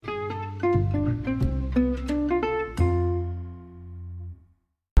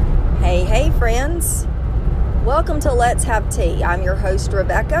Welcome to Let's Have Tea. I'm your host,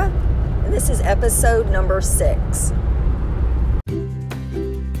 Rebecca, and this is episode number 6.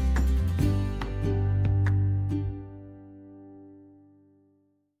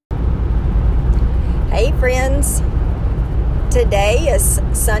 Hey friends, today is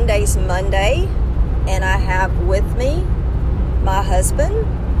Sunday's Monday, and I have with me my husband,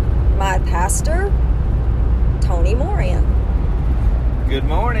 my pastor, Tony Moran. Good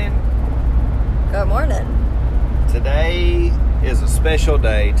morning. Good morning. Today is a special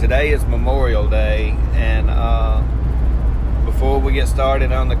day. Today is Memorial Day, and before we get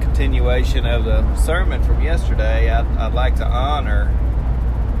started on the continuation of the sermon from yesterday, I'd like to honor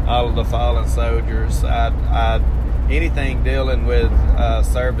all of the fallen soldiers. Anything dealing with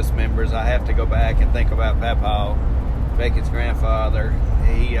service members, I have to go back and think about Papa, Becky's grandfather.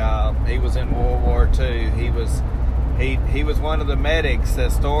 He was in World War II. He was one of the medics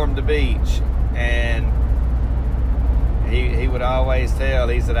that stormed the beach, and he would always tell,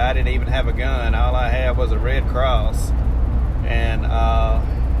 he said, I didn't even have a gun. All I had was a Red Cross. And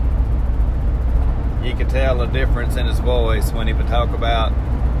you could tell the difference in his voice when he would talk about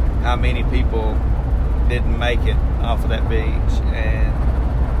how many people didn't make it off of that beach.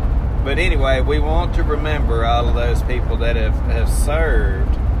 But anyway, we want to remember all of those people that have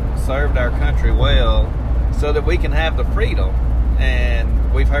served our country well, so that we can have the freedom.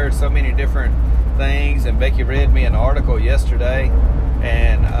 And we've heard so many different things, and Becky read me an article yesterday,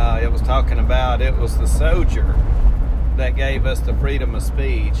 and it was talking about it was the soldier that gave us the freedom of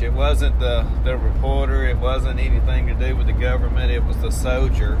speech. It wasn't the reporter, it wasn't anything to do with the government, it was the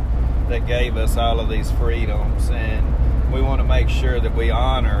soldier that gave us all of these freedoms, and we want to make sure that we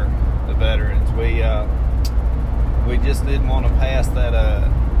honor the veterans. We just didn't want to pass that up.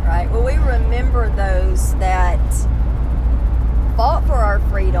 Right. Well, we remember those that fought for our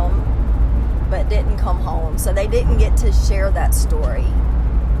freedom but didn't come home, so they didn't get to share that story.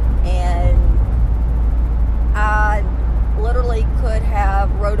 And I literally could have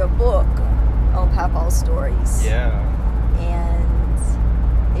wrote a book on Papa's stories. Yeah.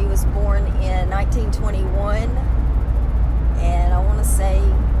 And he was born in 1921, and I want to say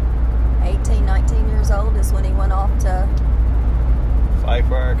 18, 19 years old is when he went off to fight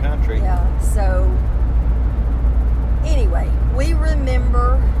for our country. Yeah, so anyway, we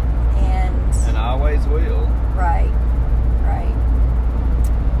remember and always will. Right.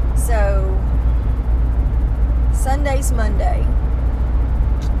 So Sunday's Monday.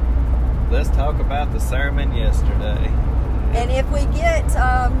 Let's talk about the sermon yesterday. And if we get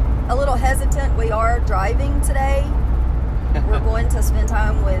a little hesitant, we are driving today. We're going to spend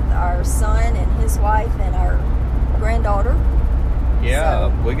time with our son and his wife and our granddaughter. Yeah,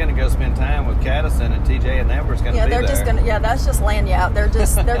 so, we're gonna go spend time with Caddison, and TJ and Amber's gonna be there. Yeah, they're just gonna. Yeah, that's just laying you out. They're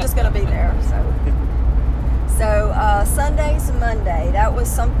just gonna be there. So Sunday's Monday. That was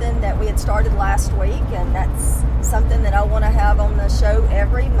something that we had started last week, and that's something that I want to have on the show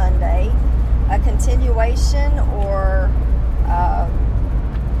every Monday, a continuation or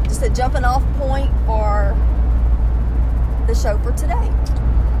just a jumping off point for the show for today.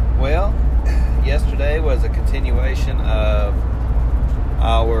 Well, yesterday was a continuation of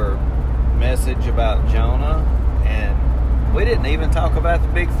our message about Jonah, and we didn't even talk about the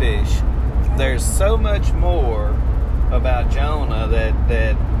big fish. There's so much more about Jonah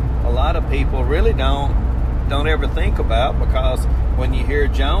that a lot of people really don't ever think about, because when you hear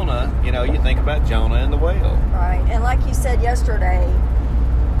Jonah, you think about Jonah and the whale. Right, and like you said yesterday,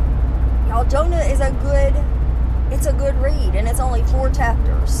 y'all, Jonah is a good read, and it's only 4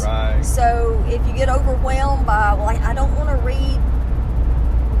 chapters. Right. So if you get overwhelmed by, I don't want to read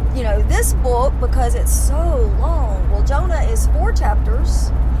this book because it's so long. Well, Jonah is 4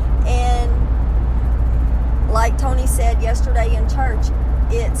 chapters, and like Tony said yesterday in church,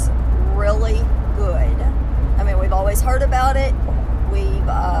 it's really good. I mean, we've always heard about it. We've,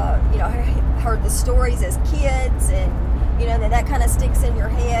 heard the stories as kids, and, that kind of sticks in your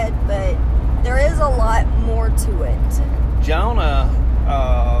head, but there is a lot more to it. Jonah,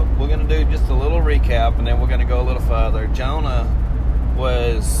 we're going to do just a little recap, and then we're going to go a little further. Jonah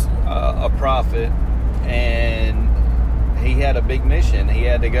was a prophet, and he had a big mission. He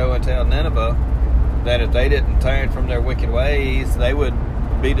had to go and tell Nineveh that if they didn't turn from their wicked ways, they would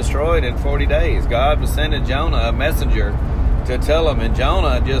be destroyed in 40 days. God was sending Jonah a messenger to tell him, and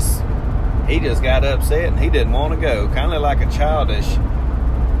Jonah just got upset, and he didn't want to go. Kind of like a childish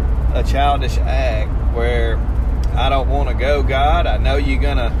act where, I don't want to go, God. I know you're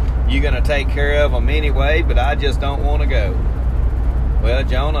gonna take care of them anyway, but I just don't want to go. Well,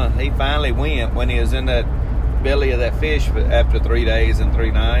 Jonah, he finally went when he was in that belly of that fish after 3 days and 3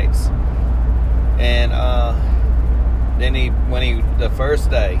 nights. And Then the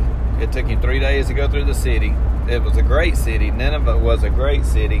first day, it took him 3 days to go through the city. It was a great city. Nineveh was a great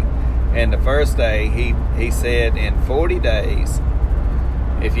city. And the first day, he said, in 40 days,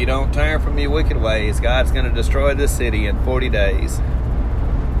 if you don't turn from your wicked ways, God's going to destroy this city in 40 days.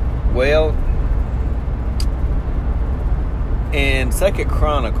 Well, in 2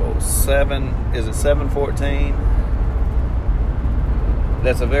 Chronicles 7:14?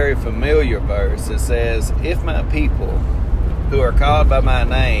 That's a very familiar verse. It says, if my people who are called by my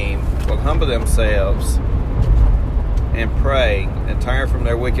name will humble themselves and pray and turn from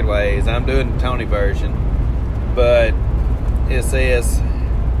their wicked ways. I'm doing the Tony version, but it says,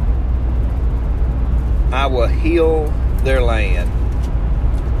 I will heal their land.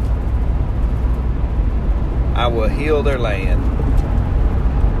 I will heal their land.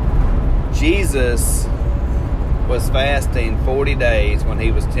 Jesus was fasting 40 days when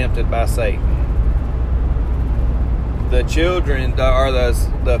he was tempted by Satan. The children, or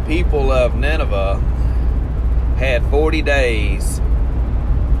the people of Nineveh, had 40 days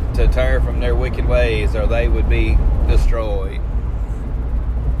to turn from their wicked ways, or they would be destroyed.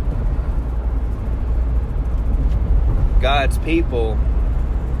 God's people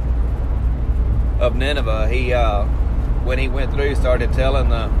of Nineveh, when he went through, started telling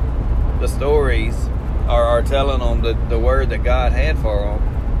the stories, or telling them the word that God had for them.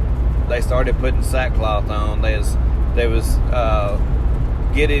 They started putting sackcloth on. They was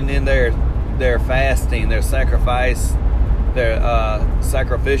getting in their fasting, their sacrifice, their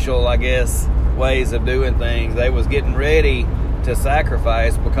sacrificial, I guess, ways of doing things. They was getting ready to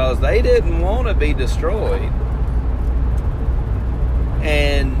sacrifice because they didn't want to be destroyed.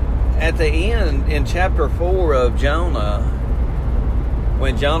 And at the end, in chapter 4 of Jonah,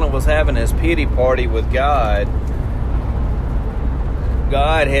 when Jonah was having his pity party with God,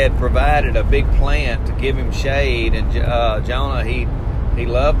 God had provided a big plant to give him shade, and Jonah, he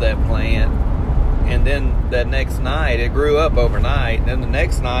loved that plant. And then that next night, it grew up overnight. And then the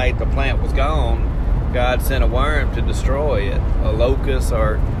next night, the plant was gone. God sent a worm to destroy it, a locust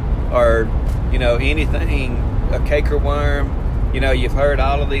or anything, a caker worm. You've heard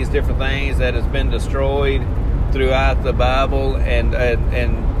all of these different things that has been destroyed throughout the Bible, and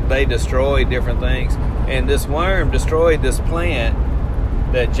they destroyed different things. And this worm destroyed this plant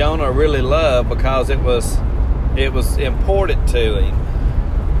that Jonah really loved because it was important to him.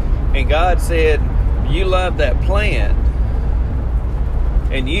 And God said, you love that plant,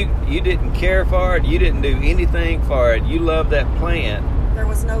 and you didn't care for it, you didn't do anything for it, you love that plant. There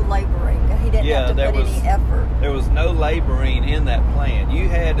was no laboring. He didn't have to put any effort. There was no laboring in that plant. You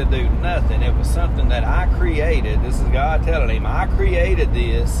had to do nothing. It was something that I created. This is God telling him, I created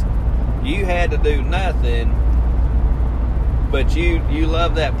this. You had to do nothing, but you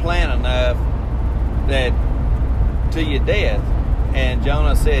love that plant enough that to your death. And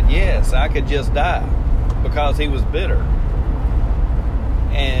Jonah said, yes, I could just die, because he was bitter.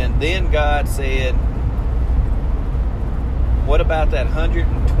 And then God said, what about that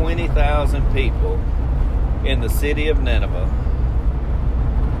 120,000 people in the city of Nineveh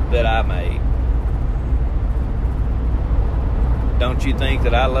that I made? Don't you think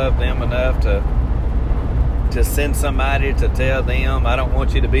that I love them enough to send somebody to tell them, I don't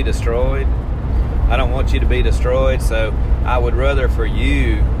want you to be destroyed? I don't want you to be destroyed, so I would rather for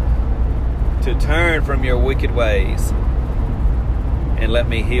you to turn from your wicked ways and let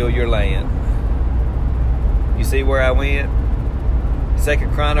me heal your land. You see where I went? 2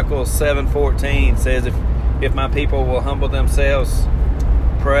 Chronicles 7:14 says, if my people will humble themselves,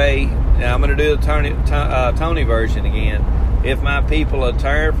 pray. Now I'm going to do the Tony version again. If my people will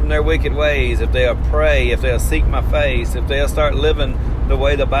turn from their wicked ways, if they'll pray, if they'll seek my face, if they'll start living the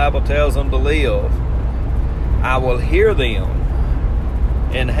way the Bible tells them to live, I will hear them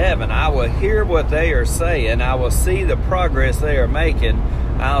in heaven. I will hear what they are saying. I will see the progress they are making.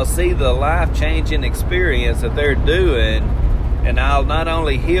 I'll see the life-changing experience that they're doing, and I'll not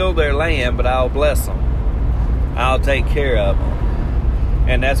only heal their land, but I'll bless them. I'll take care of them.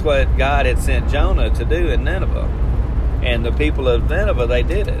 And that's what God had sent Jonah to do in Nineveh. And the people of Nineveh, they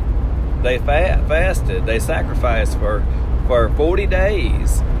did it. They fasted. They sacrificed for 40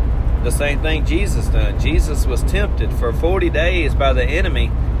 days. The same thing Jesus done. Jesus was tempted for 40 days by the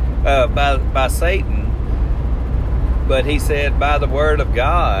enemy, by Satan. But he said, by the word of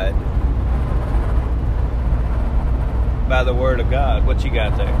God. By the word of God. What you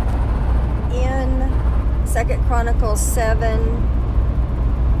got there? In 2 Chronicles 7,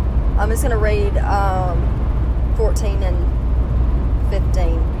 I'm just going to read 14 and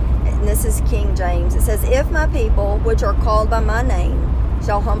 15. And this is King James. It says, if my people, which are called by my name,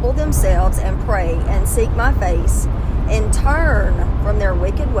 shall humble themselves and pray and seek my face and turn from their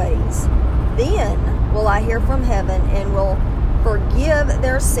wicked ways, then will I hear from heaven and will forgive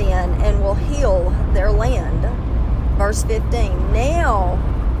their sin and will heal their land. Verse 15, now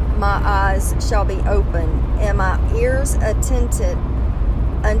my eyes shall be open and my ears attentive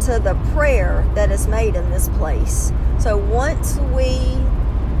unto the prayer that is made in this place. So once we,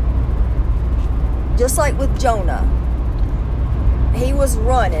 just like with Jonah, he was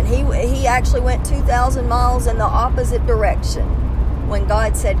running. He actually went 2,000 miles in the opposite direction when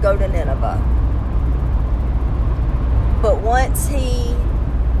God said go to Nineveh. But once he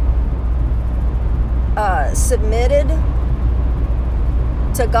submitted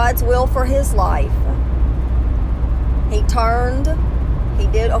to God's will for his life, he turned. He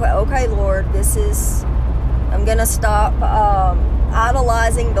did, okay, Lord, I'm going to stop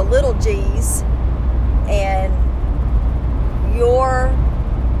idolizing the little G's, and you're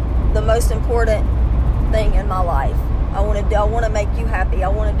the most important thing in my life. I want to make you happy. I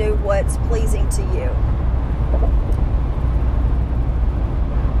want to do what's pleasing to you.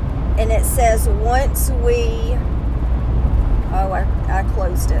 And it says once we, I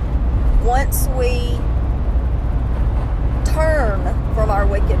closed it. Once we turn from our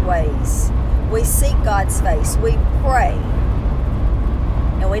wicked ways, we seek God's face, we pray,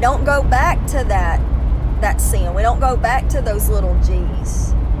 and we don't go back to that sin. We don't go back to those little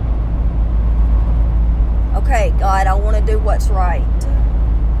G's. Okay, God, I want to do what's right.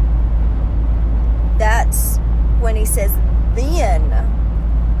 That's when he says, then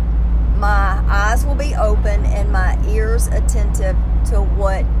my eyes will be open and my ears attentive to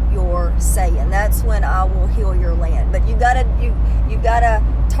what you're saying. That's when I will heal your land. But you gotta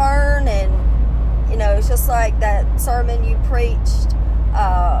turn, and it's just like that sermon you preached,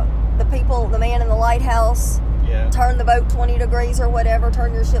 the man in the lighthouse. Yeah. Turn the boat 20 degrees or whatever,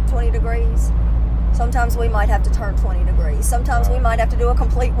 turn your ship 20 degrees. Sometimes we might have to turn 20 degrees. Sometimes we might have to do a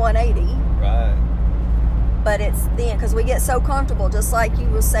complete 180. Right. But it's then, because we get so comfortable, just like you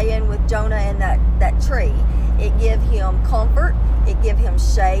were saying with Jonah and that tree. It give him comfort. It give him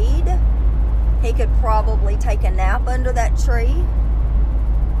shade. He could probably take a nap under that tree.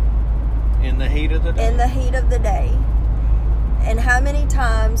 In the heat of the day. In the heat of the day. And how many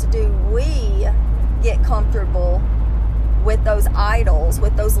times do we get comfortable with those idols,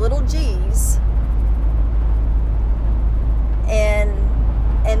 with those little G's,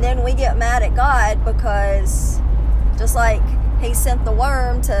 and then we get mad at God because, just like he sent the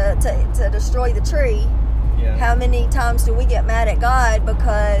worm to destroy the tree, yeah. How many times do we get mad at God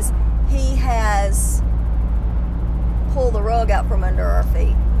because he has pulled the rug out from under our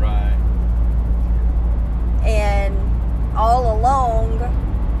feet? Right. And all along,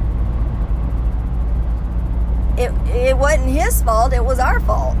 it wasn't his fault, it was our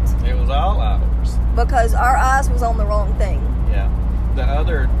fault. It was all ours. Because our eyes was on the wrong thing. Yeah. The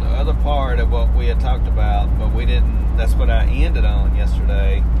other part of what we had talked about, but we didn't, that's what I ended on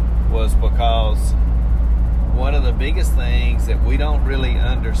yesterday, was because one of the biggest things that we don't really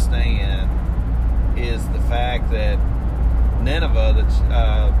understand is the fact that Nineveh,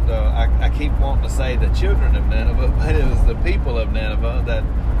 I keep wanting to say the children of Nineveh, but it was the people of Nineveh, that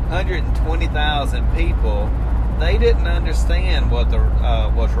 120,000 people, they didn't understand what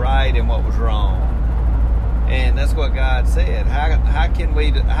was right and what was wrong. And that's what God said. How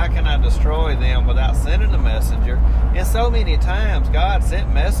can I destroy them without sending a messenger? And so many times God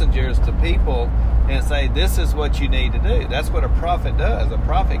sent messengers to people and say, this is what you need to do. That's what a prophet does. A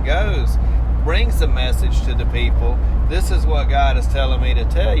prophet goes, brings the message to the people. This is what God is telling me to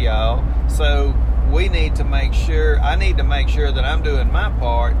tell y'all. So we need to make sure, I need to make sure that I'm doing my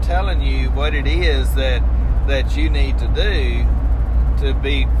part, telling you what it is that you need to do to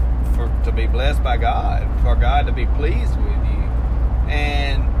be blessed by God, for God to be pleased with you.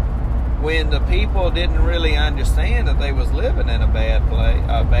 And when the people didn't really understand that they was living in a bad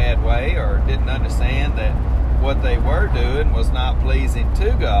way, or didn't understand that what they were doing was not pleasing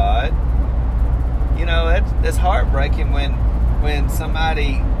to God, it's heartbreaking when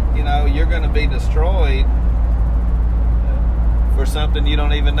somebody, you're going to be destroyed for something you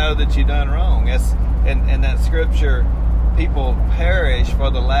don't even know that you done wrong. And that scripture, people perish for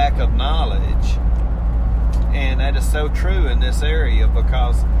the lack of knowledge. And that is so true in this area,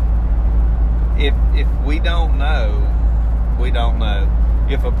 because if we don't know, we don't know.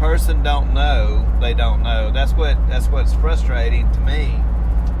 If a person don't know, they don't know. That's what's frustrating to me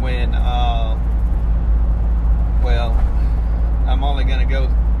when I'm only going to go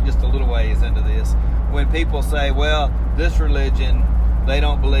just a little ways into this. When people say, well, this religion, they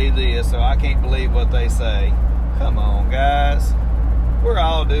don't believe this, so I can't believe what they say. Come on, guys. We're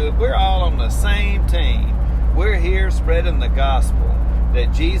all on the same team. We're here spreading the gospel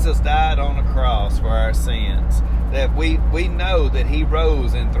that Jesus died on the cross for our sins, that we know that he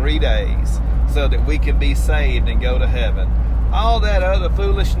rose in 3 days so that we can be saved and go to heaven. All that other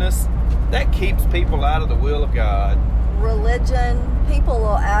foolishness, that keeps people out of the will of God. Religion, people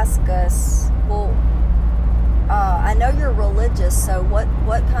will ask us, well, I know you're religious, so what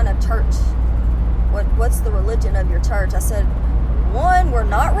kind of church, what's the religion of your church? I said, one, we're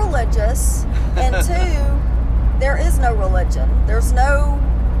not religious, and two, there is no religion. There's no,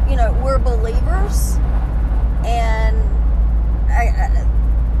 we're believers, and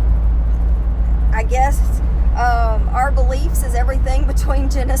I guess our beliefs is everything between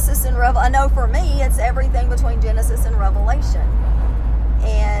Genesis and Revelation. I know for me, it's everything between Genesis and Revelation.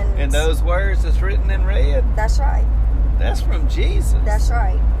 And those words that's written in red. That's right. That's from Jesus. That's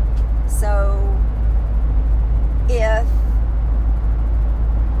right. So,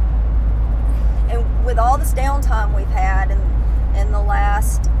 and with all this downtime we've had in the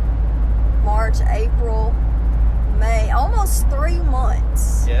last March, April, May, almost 3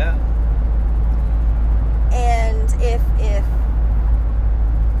 months. Yeah. And if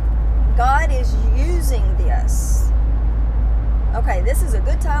God is using this, okay, this is a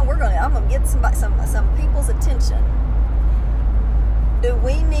good time. I'm gonna get some people's attention.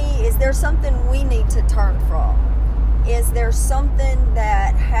 Is there something we need to turn from? Is there something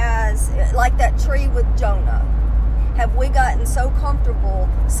that has, like that tree with Jonah? Have we gotten so comfortable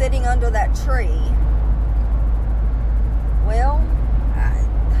sitting under that tree? Well,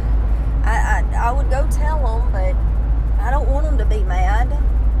 I would go tell them, but I don't want them to be mad.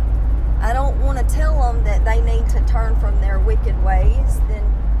 I don't want to tell them that they need to turn from their wicked ways. Then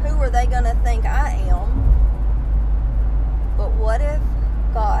who are they going to think I am? But what if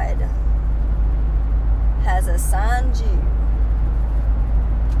God has assigned you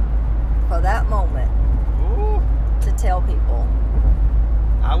for that moment to tell people?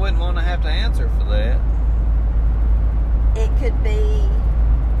 I wouldn't want to have to answer for that. It could be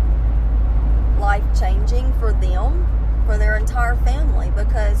life-changing for them, for their entire family,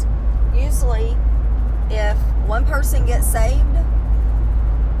 because usually if one person gets saved,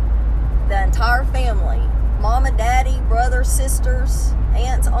 the entire family, mama, daddy, brothers, sisters,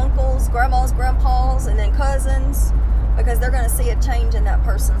 aunts, uncles, grandmas, grandpas, and then cousins, because they're going to see a change in that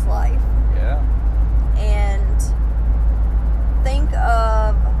person's life. Yeah. And think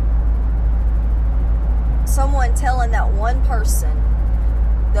of someone telling that one person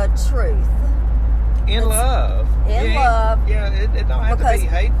the truth. In love. In love. Yeah, it don't have to be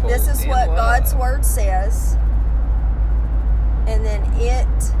hateful. This is what God's Word says. And then it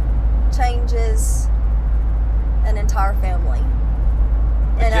changes an entire family.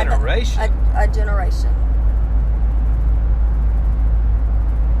 A generation. A generation.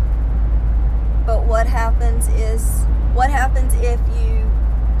 But what happens if you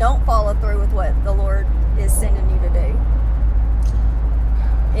don't follow through with what the Lord is sending you to do?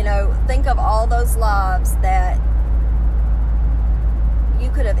 Think of all those lives that you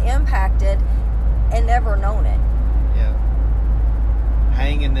could have impacted and never known it. Yeah.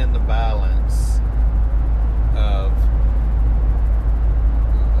 Hanging in the balance of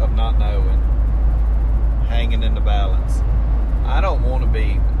not knowing. Hanging in the balance. I don't want to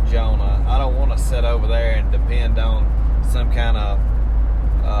be Jonah. I don't want to sit over there and depend on some kind of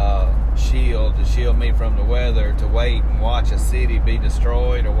shield to shield me from the weather, to wait and watch a city be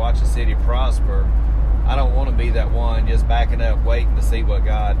destroyed or watch a city prosper. I don't want to be that one just backing up waiting to see what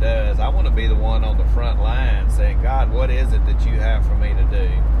God does. I want to be the one on the front line saying, God, what is it that you have for me to do?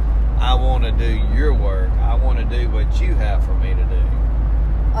 I want to do your work. I want to do what you have for me to do.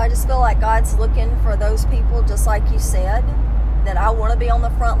 I just feel like God's looking for those people, just like you said, that I want to be on the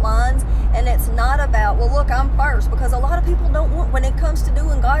front lines. And it's not about, well, look, I'm first, because a lot of people don't want, when it comes to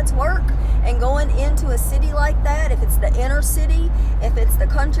doing God's work and going into a city like that, if it's the inner city, if it's the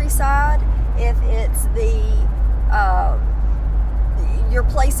countryside, if it's your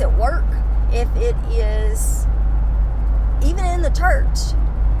place at work, if it is even in the church,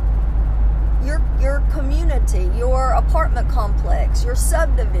 your community, your apartment complex, your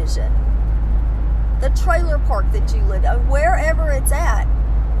subdivision, the trailer park that you live in, wherever it's at,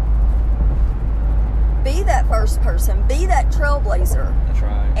 be that first person, be that trailblazer. That's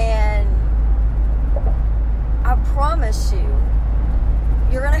right. And I promise you,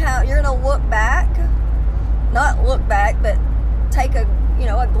 you're gonna look back, not look back, but take a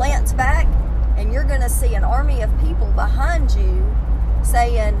glance back, and you're gonna see an army of people behind you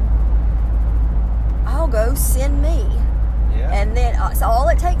saying, I'll go, send me. Yeah. And then so all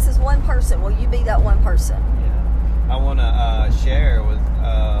it takes is one person. Will you be that one person? Yeah. I want to share with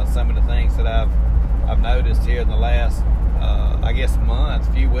some of the things that I've I've noticed here in the last, I guess,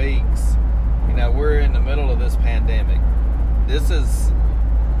 month, few weeks, we're in the middle of this pandemic. This is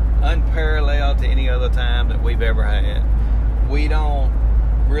unparalleled to any other time that we've ever had. We don't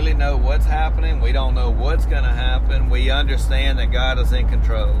really know what's happening. We don't know what's going to happen. We understand that God is in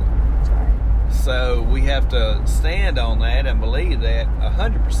control. That's right. So we have to stand on that and believe that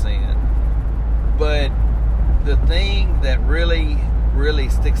 100%. But the thing that really, really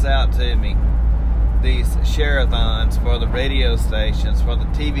sticks out to me, these share-a-thons for the radio stations, for the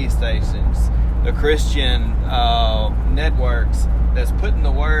TV stations, the Christian networks that's putting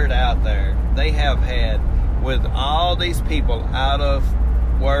the word out there. They have had, with all these people out of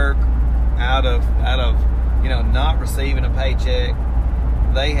work, out of not receiving a paycheck,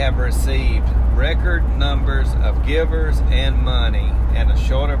 they have received record numbers of givers and money in a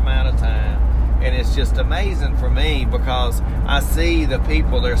short amount of time. And it's just amazing for me because I see the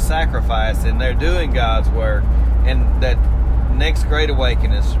people they're sacrificing, they're doing God's work, and that next great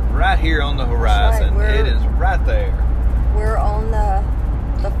awakening is right here on the horizon. Right. It is right there. We're on the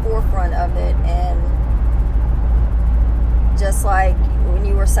forefront of it, and just like when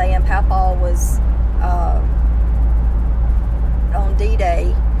you were saying, Papa was on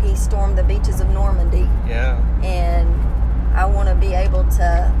D-Day, he stormed the beaches of Normandy. Yeah. And I want to be able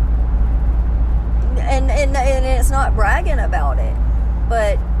to, and it's not bragging about it,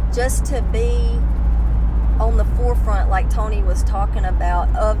 but just to be on the forefront, like Tony was talking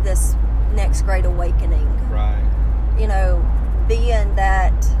about, of this next great awakening. Right. Being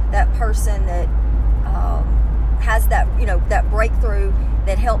that person that has that, that breakthrough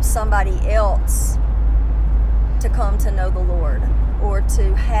that helps somebody else to come to know the Lord, or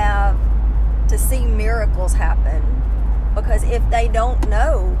to see miracles happen. Because if they don't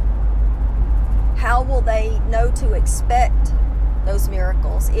know, how will they know to expect those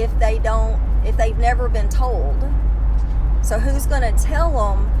miracles if they've never been told? So who's going to tell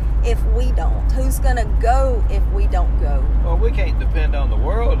them if we don't? Who's going to go if we don't go? Well, we can't depend on the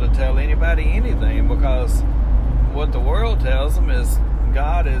world to tell anybody anything, because what the world tells them is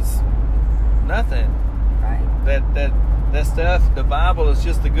God is nothing. Right. That stuff, the Bible is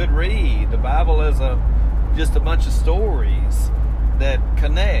just a good read. The Bible is just a bunch of stories that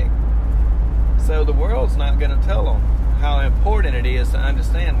connect. So the world's not going to tell them how important it is to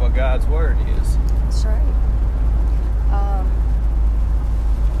understand what God's Word is. That's right.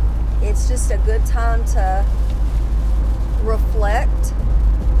 It's just a good time to reflect.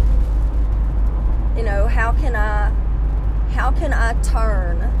 How can I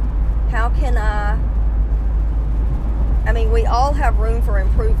turn? We all have room for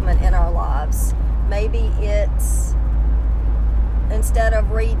improvement in our lives. Maybe it's, instead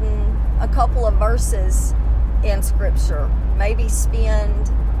of reading a couple of verses in Scripture, maybe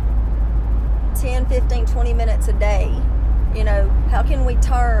spend 10, 15, 20 minutes a day. How can we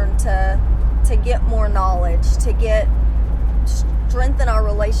turn to get more knowledge, to strengthen our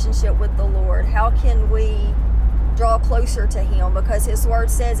relationship with the Lord? How can we draw closer to Him? Because His Word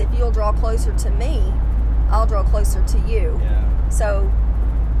says, if you'll draw closer to me, I'll draw closer to you. Yeah. So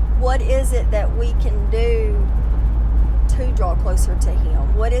what is it that we can do to draw closer to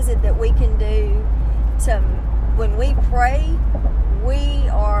Him? What is it that we can do to, when we pray, we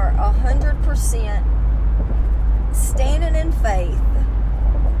are 100% standing in faith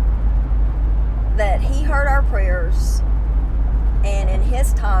that He heard our prayers, and in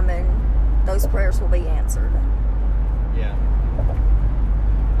His timing, those prayers will be answered. Yeah.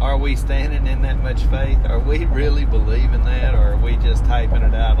 Are we standing in that much faith? Are we really believing that, or are we just typing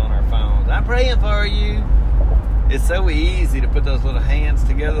it out on our phones? I'm praying for you. It's so easy to put those little hands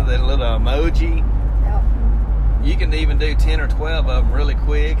together, that little emoji. Yep. You can even do 10 or 12 of them really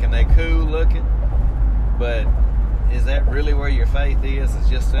quick, and they cool looking. But is that really where your faith is? Is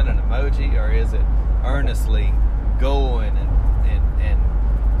just sending an emoji, or is it earnestly going and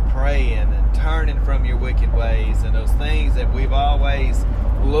praying and turning from your wicked ways and those things that we've always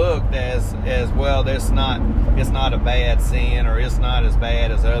looked as well? It's not a bad sin, or it's not as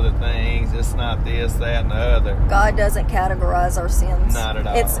bad as other things. It's not this, that, and the other. God doesn't categorize our sins. Not at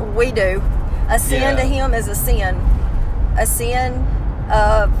all. We do. A sin to Him is a sin. A sin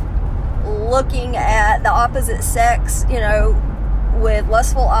of looking at the opposite sex, with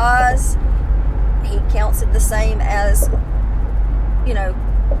lustful eyes. He counts it the same as,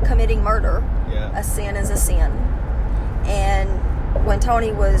 committing murder. Yeah. A sin is a sin. And when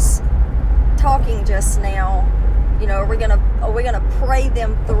Tony was talking just now, are we gonna pray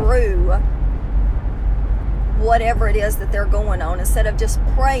them through whatever it is that they're going on, instead of just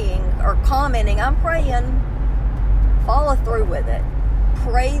praying or commenting, I'm praying? Follow through with it.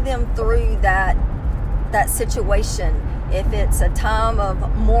 Pray them through that that situation. If it's a time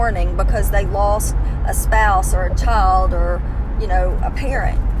of mourning because they lost a spouse or a child or, a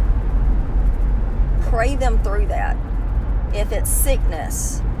parent, pray them through that. If it's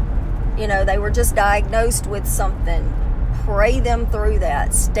sickness, they were just diagnosed with something, pray them through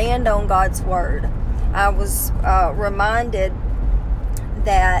that. Stand on God's word. I was reminded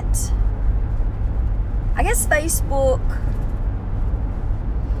that I guess Facebook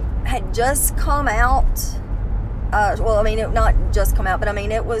had just come out. Not just come out, but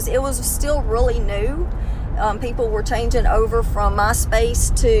it was still really new. People were changing over from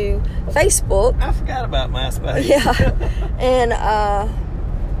MySpace to Facebook. I forgot about MySpace. Yeah. And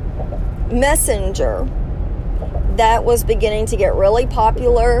Messenger, that was beginning to get really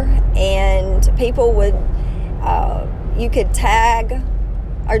popular, and people would, you could tag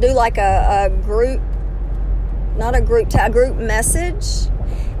or do like a group, not a group tag, group message.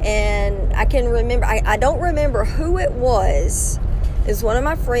 And I can remember, I don't remember who it was. It was one of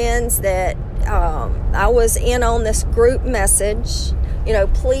my friends that I was in on this group message.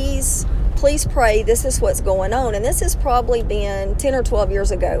 Please pray. This is what's going on. And this has probably been 10 or 12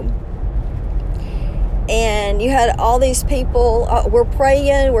 years ago. And you had all these people, we're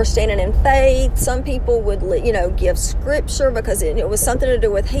praying, we're standing in faith. Some people would, give scripture because it was something to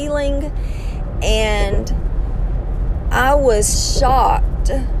do with healing. And I was shocked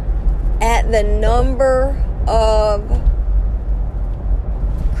at the number of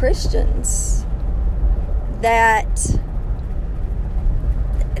Christians that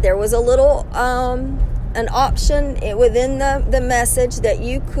there was a little an option within the message that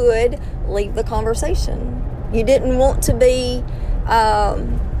you could leave the conversation. You didn't want to be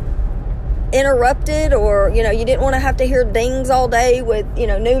interrupted, or you didn't want to have to hear dings all day with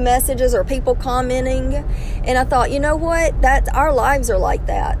new messages or people commenting. And I thought, what, that our lives are like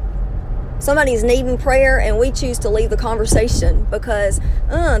that. Somebody's needing prayer and we choose to leave the conversation because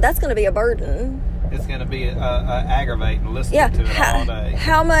that's going to be a burden. It's going to be aggravating listening to it all day.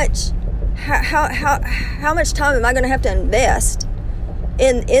 How much time am I going to have to invest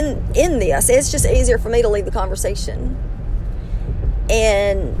in this? It's just easier for me to leave the conversation.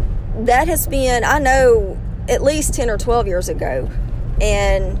 And that has been, I know, at least 10 or 12 years ago.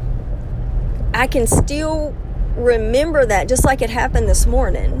 And I can still remember that just like it happened this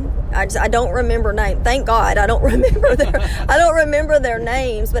morning. I don't remember name. Thank God I don't remember their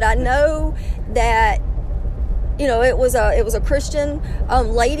names, but I know that it was a Christian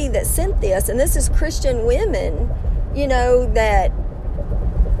lady that sent this, and this is Christian women, that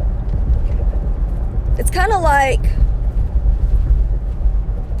it's kind of like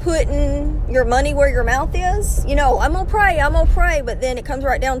putting your money where your mouth is. I'm gonna pray, but then it comes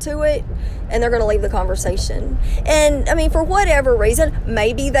right down to it and they're gonna leave the conversation. And for whatever reason,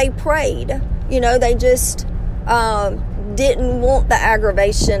 maybe they prayed, they just didn't want the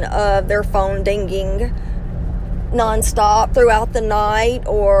aggravation of their phone dinging nonstop throughout the night,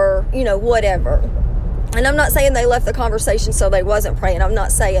 or whatever. And I'm not saying they left the conversation so they wasn't praying. I'm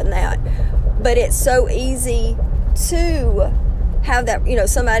not saying that, but it's so easy to have that,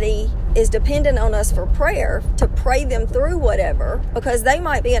 somebody is dependent on us for prayer, to pray them through whatever, because they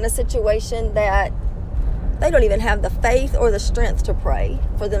might be in a situation that they don't even have the faith or the strength to pray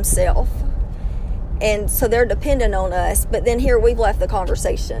for themselves. And so they're dependent on us, but then here we've left the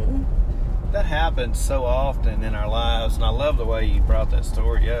conversation. That happens so often in our lives, and I love the way you brought that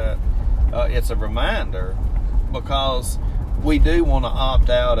story up. It's a reminder, because we do want to opt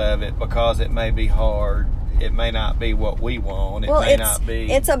out of it because it may be hard. It may not be what we want.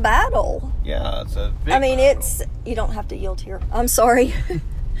 It's a battle. Yeah, it's a big battle. You don't have to yield here. I'm sorry.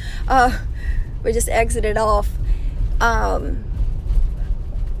 We just exited off. But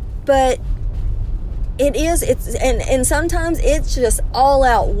and sometimes it's just all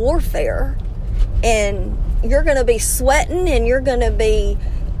out warfare. And you're going to be sweating, and you're going to be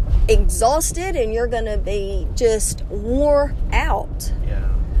exhausted, and you're going to be just wore out. Yeah.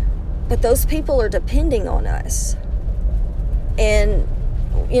 But those people are depending on us. And,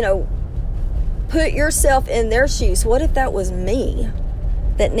 put yourself in their shoes. What if that was me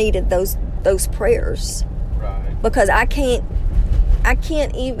that needed those prayers? Right. Because I can't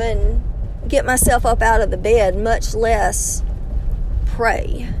even get myself up out of the bed, much less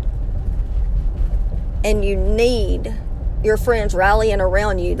pray. And you need your friends rallying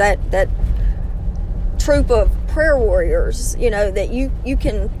around you, that troop of prayer warriors, that you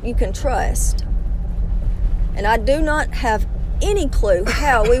can trust. And I do not have any clue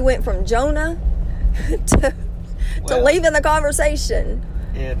how we went from Jonah to leaving the conversation.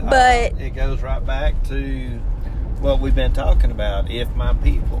 But it goes right back to what we've been talking about. If my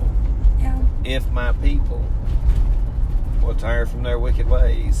people, if my people will turn from their wicked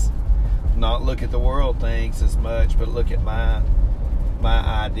ways, not look at the world things as much, but look at my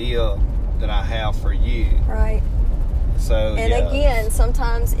idea that I have for you. Right. So and again,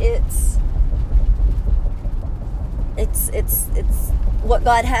 sometimes it's what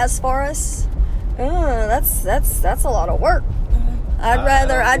God has for us. That's a lot of work.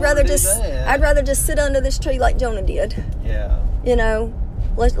 I'd rather just sit under this tree like Jonah did. Yeah. You know,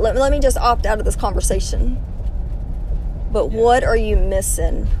 let me just opt out of this conversation. But what are you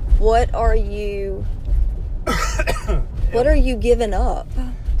missing? What are you giving up?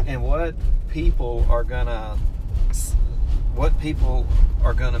 And what people are gonna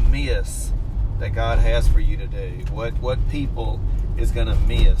miss that God has for you to do? What people is gonna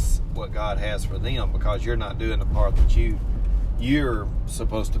miss what God has for them because you're not doing the part that you're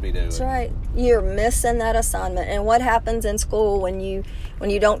supposed to be doing? That's right. You're missing that assignment. And what happens in school when you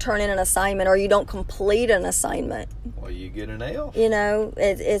don't turn in an assignment or you don't complete an assignment? Well, you get an L. You know,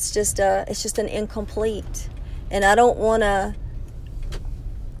 it's just an incomplete. And I don't want to.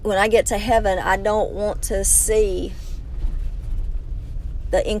 When I get to heaven, I don't want to see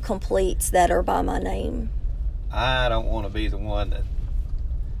the incompletes that are by my name. I don't want to be the one that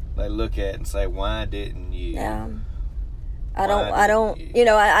they look at and say, "Why didn't you?" Yeah. I don't, you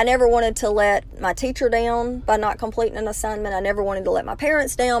know, I never wanted to let my teacher down by not completing an assignment. I never wanted to let my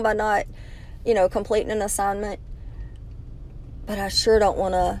parents down by not, you know, completing an assignment. But I sure don't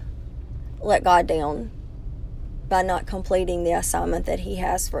want to let God down by not completing the assignment that He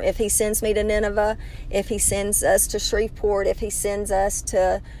has for. If He sends me to Nineveh, if He sends us to Shreveport, if He sends us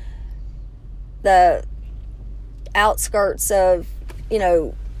to the outskirts of, you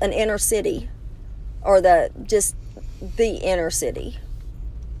know, an inner city or the inner city.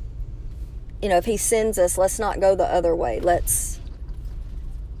 You know, if He sends us, let's not go the other way. Let's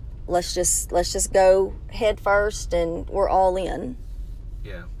just go head first, and we're all in.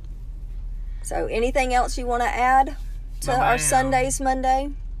 Yeah. So, anything else you want to add to our Sundays Monday?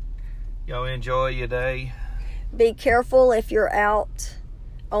 Y'all enjoy your day. Be careful if you're out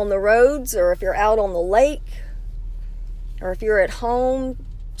on the roads, or if you're out on the lake, or if you're at home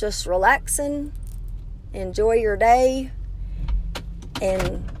just relaxing. Enjoy your day,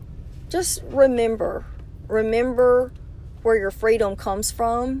 and just remember where your freedom comes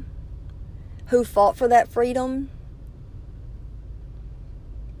from, who fought for that freedom.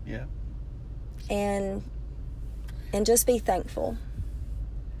 Yeah. And just be thankful.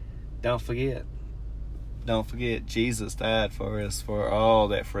 Don't forget Jesus died for us for all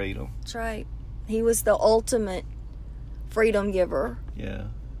that freedom. That's right. He was the ultimate freedom giver. Yeah.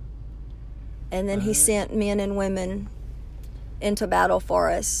 And then He sent men and women into battle for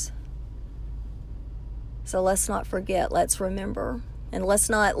us. So let's not forget. Let's remember. And let's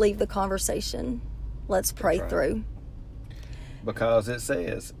not leave the conversation. Let's pray through. Because it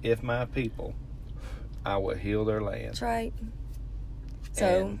says, if my people, I will heal their land. That's right. So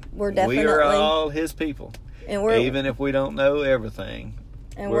and we're definitely... we are all His people. And we're, even if we don't know everything.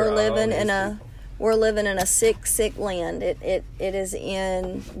 And we're living in a... people. We're living in a sick land. It is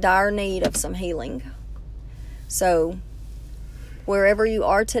in dire need of some healing. So, wherever you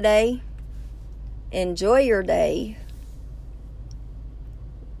are today, enjoy your day.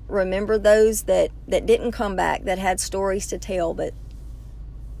 Remember those that didn't come back, that had stories to tell, but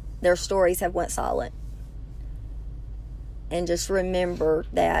their stories have went silent. And just remember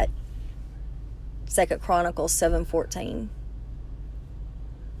that 2 Chronicles 7:14.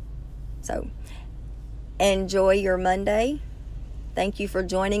 So, enjoy your Monday. Thank you for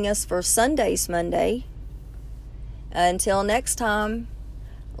joining us for Sundays Monday. Until next time,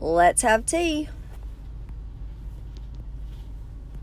 let's have tea.